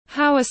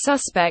a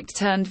suspect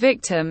turned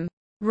victim.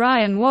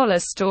 Ryan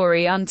Waller's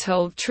story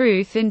Untold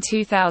Truth. In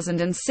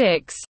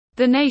 2006,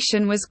 the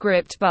nation was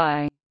gripped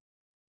by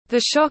the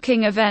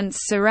shocking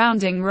events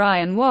surrounding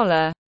Ryan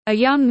Waller, a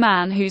young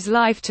man whose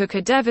life took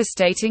a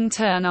devastating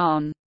turn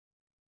on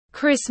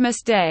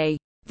Christmas Day.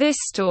 This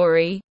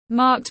story,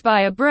 marked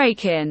by a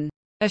break-in,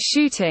 a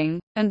shooting,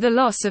 and the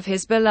loss of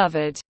his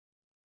beloved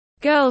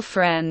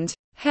girlfriend,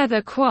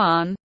 Heather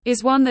Kwan,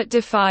 is one that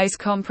defies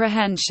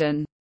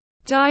comprehension.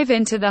 Dive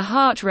into the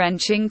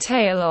heart-wrenching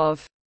tale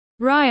of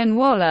Ryan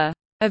Waller,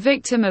 a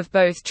victim of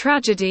both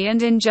tragedy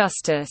and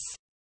injustice.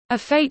 A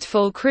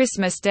fateful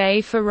Christmas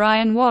day for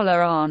Ryan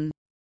Waller. On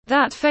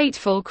that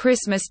fateful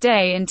Christmas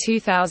day in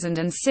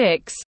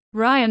 2006,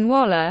 Ryan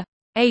Waller,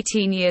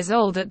 18 years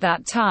old at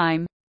that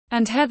time,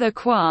 and Heather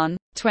Kwan,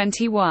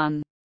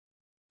 21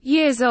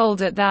 years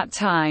old at that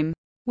time,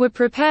 were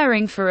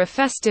preparing for a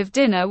festive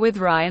dinner with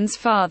Ryan's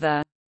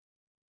father.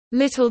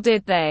 Little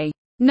did they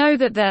know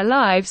that their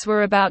lives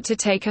were about to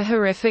take a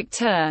horrific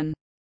turn.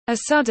 A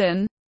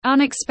sudden,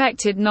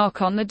 unexpected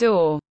knock on the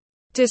door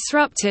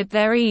disrupted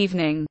their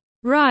evening.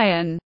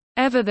 Ryan,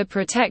 ever the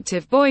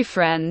protective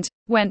boyfriend,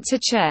 went to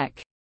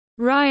check.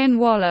 Ryan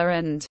Waller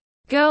and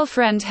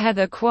girlfriend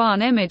Heather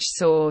Kwan. Image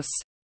source: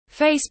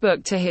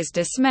 Facebook. To his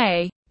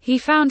dismay, he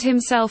found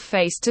himself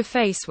face to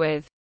face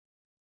with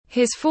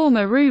his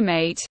former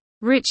roommate,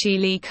 Richie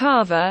Lee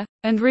Carver,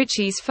 and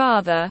Richie's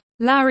father,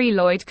 Larry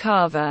Lloyd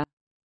Carver.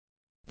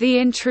 The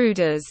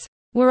intruders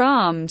were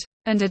armed,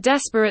 and a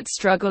desperate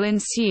struggle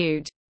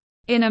ensued.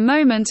 In a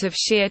moment of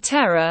sheer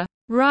terror,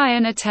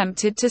 Ryan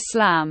attempted to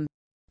slam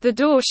the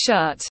door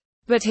shut,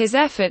 but his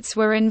efforts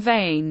were in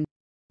vain.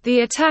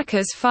 The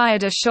attackers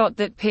fired a shot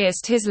that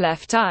pierced his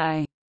left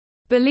eye,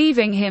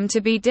 believing him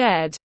to be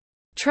dead.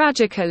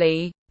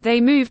 Tragically, they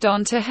moved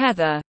on to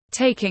Heather,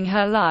 taking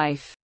her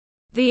life.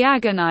 The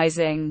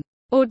agonizing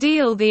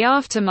ordeal. The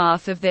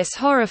aftermath of this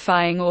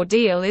horrifying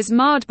ordeal is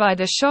marred by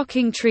the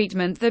shocking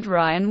treatment that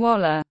Ryan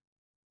Waller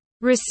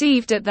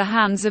received at the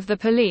hands of the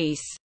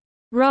police.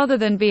 Rather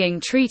than being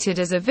treated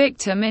as a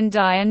victim in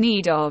dire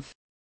need of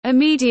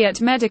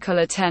immediate medical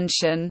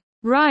attention,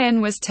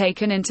 Ryan was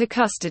taken into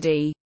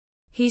custody.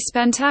 He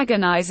spent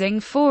agonizing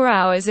 4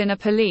 hours in a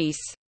police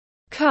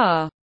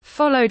car,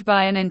 followed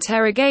by an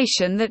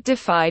interrogation that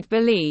defied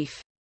belief.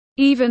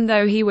 Even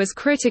though he was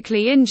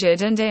critically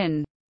injured and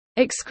in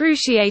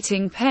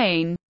excruciating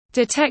pain,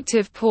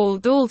 Detective Paul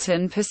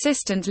Dalton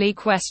persistently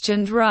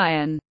questioned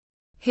Ryan.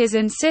 His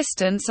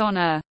insistence on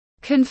a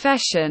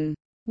confession,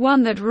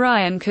 one that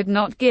Ryan could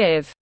not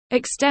give,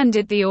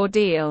 extended the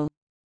ordeal.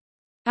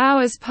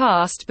 Hours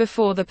passed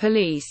before the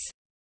police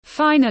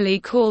finally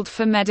called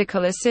for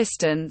medical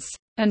assistance,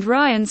 and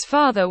Ryan's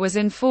father was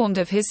informed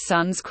of his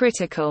son's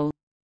critical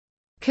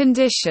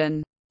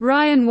condition.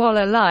 Ryan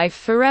Waller's life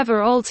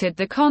forever altered.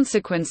 The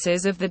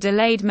consequences of the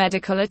delayed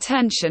medical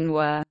attention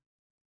were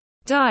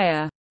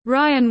dire.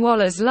 Ryan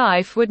Waller's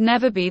life would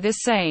never be the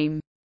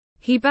same.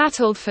 He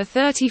battled for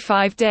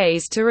 35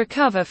 days to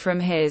recover from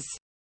his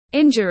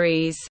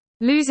injuries,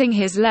 losing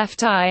his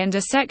left eye and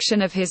a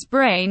section of his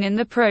brain in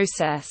the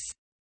process.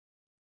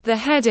 The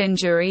head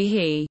injury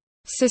he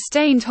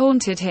sustained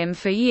haunted him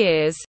for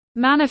years,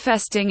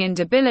 manifesting in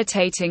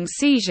debilitating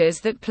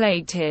seizures that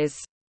plagued his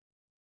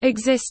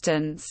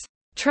existence.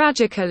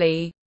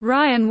 Tragically,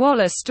 Ryan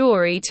Waller's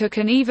story took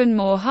an even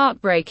more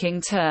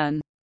heartbreaking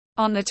turn.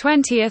 On the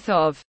 20th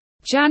of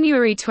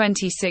January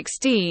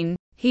 2016,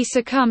 he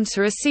succumbed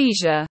to a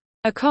seizure,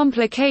 a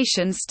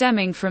complication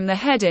stemming from the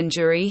head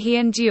injury he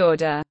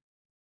endured a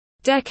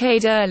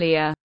decade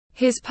earlier.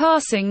 His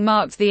passing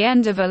marked the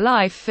end of a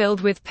life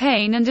filled with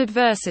pain and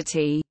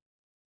adversity.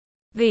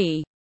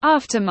 The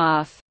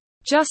aftermath.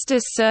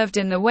 Justice served.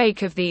 In the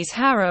wake of these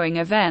harrowing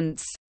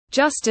events,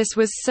 justice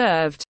was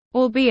served,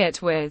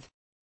 albeit with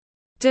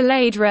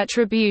delayed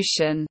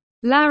retribution.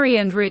 Larry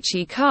and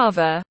Richie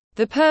Carver,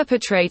 the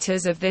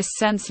perpetrators of this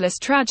senseless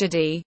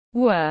tragedy,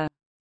 were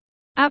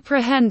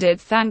apprehended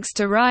thanks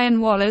to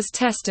Ryan Waller's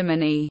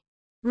testimony.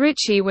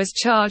 Richie was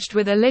charged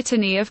with a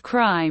litany of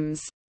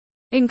crimes,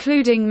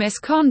 including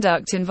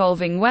misconduct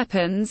involving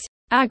weapons,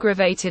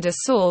 aggravated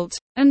assault,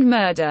 and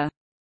murder.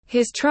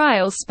 His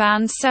trial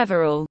spanned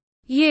several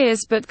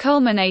years but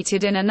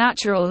culminated in a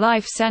natural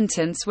life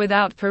sentence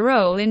without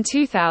parole in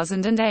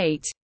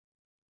 2008.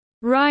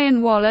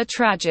 Ryan Waller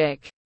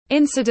tragic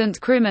incident.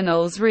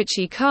 Criminals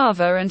Richie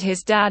Carver and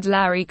his dad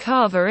Larry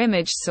Carver.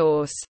 Image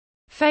source: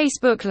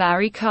 Facebook.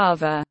 Larry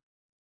Carver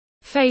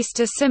faced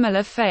a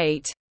similar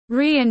fate.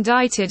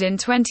 Re-indicted in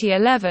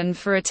 2011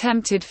 for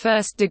attempted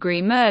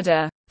first-degree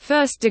murder,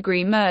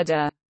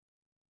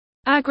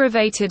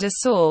 aggravated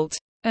assault,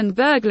 and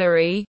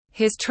burglary,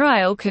 his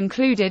trial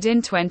concluded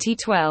in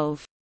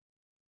 2012.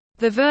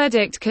 The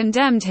verdict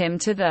condemned him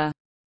to the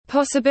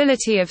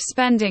possibility of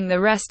spending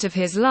the rest of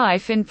his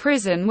life in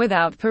prison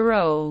without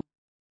parole.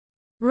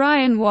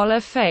 Ryan Waller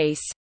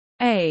faced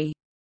a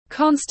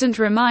constant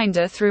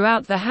reminder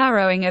throughout the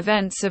harrowing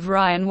events of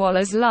Ryan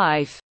Waller's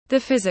life. The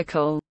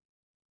physical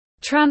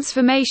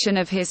transformation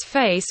of his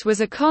face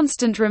was a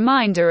constant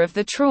reminder of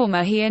the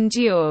trauma he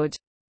endured.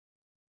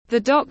 The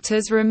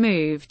doctors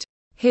removed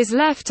his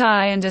left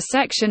eye and a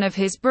section of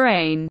his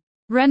brain,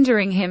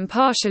 rendering him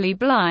partially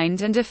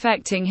blind and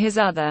affecting his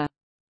other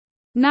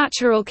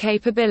natural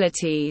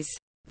capabilities.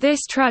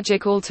 This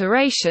tragic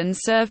alteration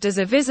served as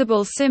a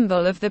visible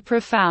symbol of the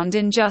profound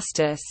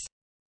injustice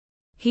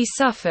he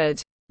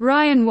suffered.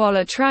 Ryan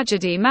Waller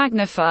tragedy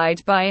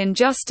magnified by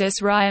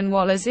injustice. Ryan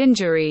Waller's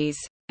injuries,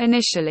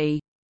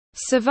 initially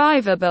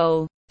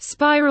survivable,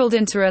 spiraled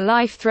into a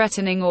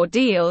life-threatening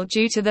ordeal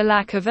due to the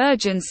lack of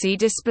urgency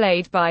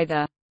displayed by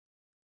the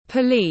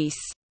police.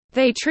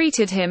 They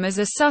treated him as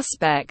a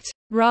suspect,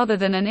 rather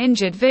than an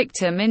injured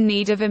victim in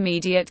need of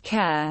immediate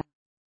care.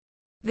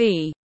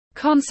 The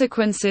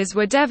consequences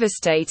were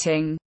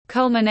devastating,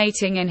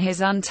 culminating in his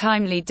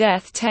untimely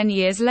death 10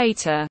 years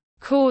later,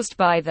 caused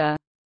by the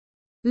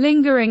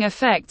lingering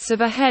effects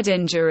of a head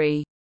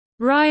injury.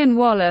 Ryan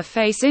Waller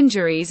face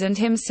injuries and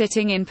him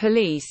sitting in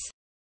police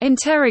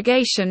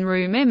interrogation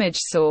room. Image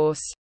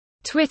source: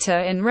 Twitter.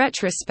 In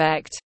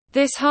retrospect,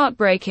 this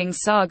heartbreaking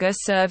saga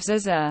serves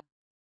as a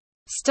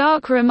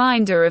stark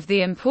reminder of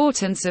the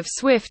importance of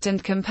swift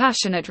and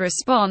compassionate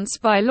response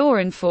by law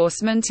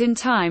enforcement in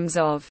times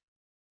of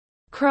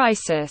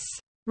crisis.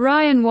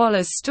 Ryan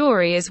Waller's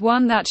story is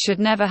one that should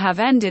never have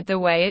ended the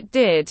way it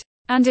did,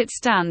 and it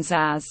stands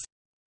as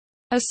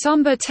a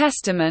somber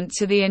testament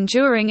to the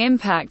enduring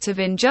impact of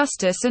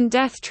injustice and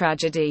death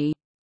tragedy.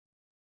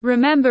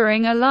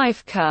 Remembering a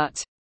life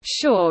cut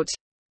short.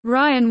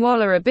 Ryan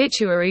Waller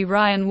obituary.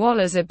 Ryan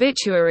Waller's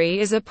obituary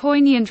is a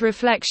poignant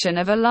reflection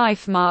of a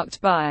life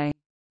marked by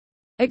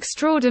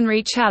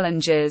extraordinary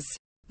challenges.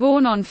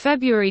 Born on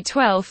February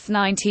 12,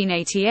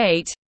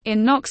 1988,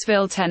 in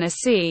Knoxville,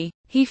 Tennessee,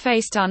 he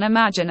faced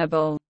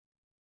unimaginable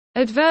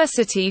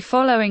adversity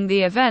following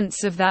the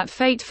events of that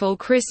fateful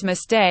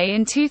Christmas Day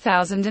in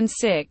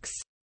 2006.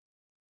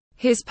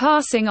 His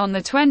passing on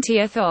the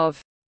 20th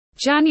of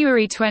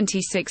January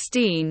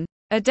 2016,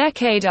 a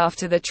decade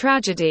after the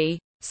tragedy,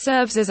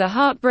 serves as a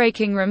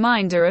heartbreaking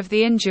reminder of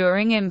the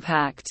enduring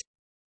impact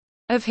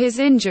of his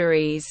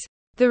injuries.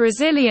 The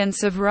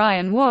resilience of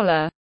Ryan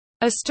Waller,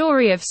 a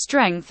story of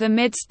strength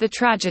amidst the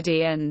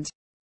tragedy and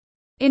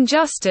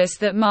injustice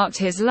that marked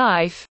his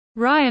life.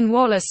 Ryan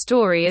Waller's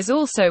story is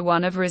also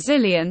one of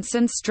resilience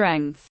and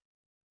strength.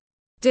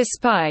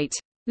 Despite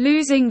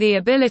losing the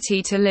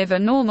ability to live a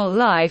normal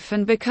life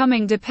and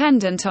becoming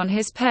dependent on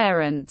his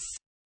parents,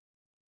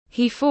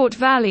 he fought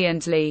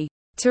valiantly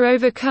to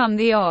overcome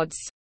the odds.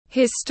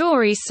 His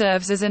story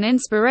serves as an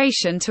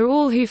inspiration to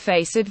all who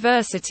face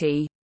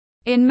adversity.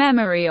 In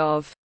memory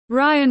of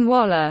Ryan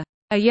Waller,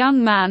 a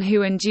young man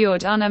who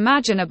endured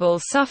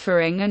unimaginable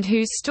suffering and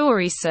whose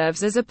story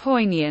serves as a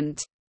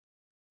poignant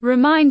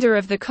reminder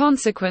of the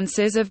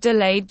consequences of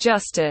delayed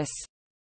justice.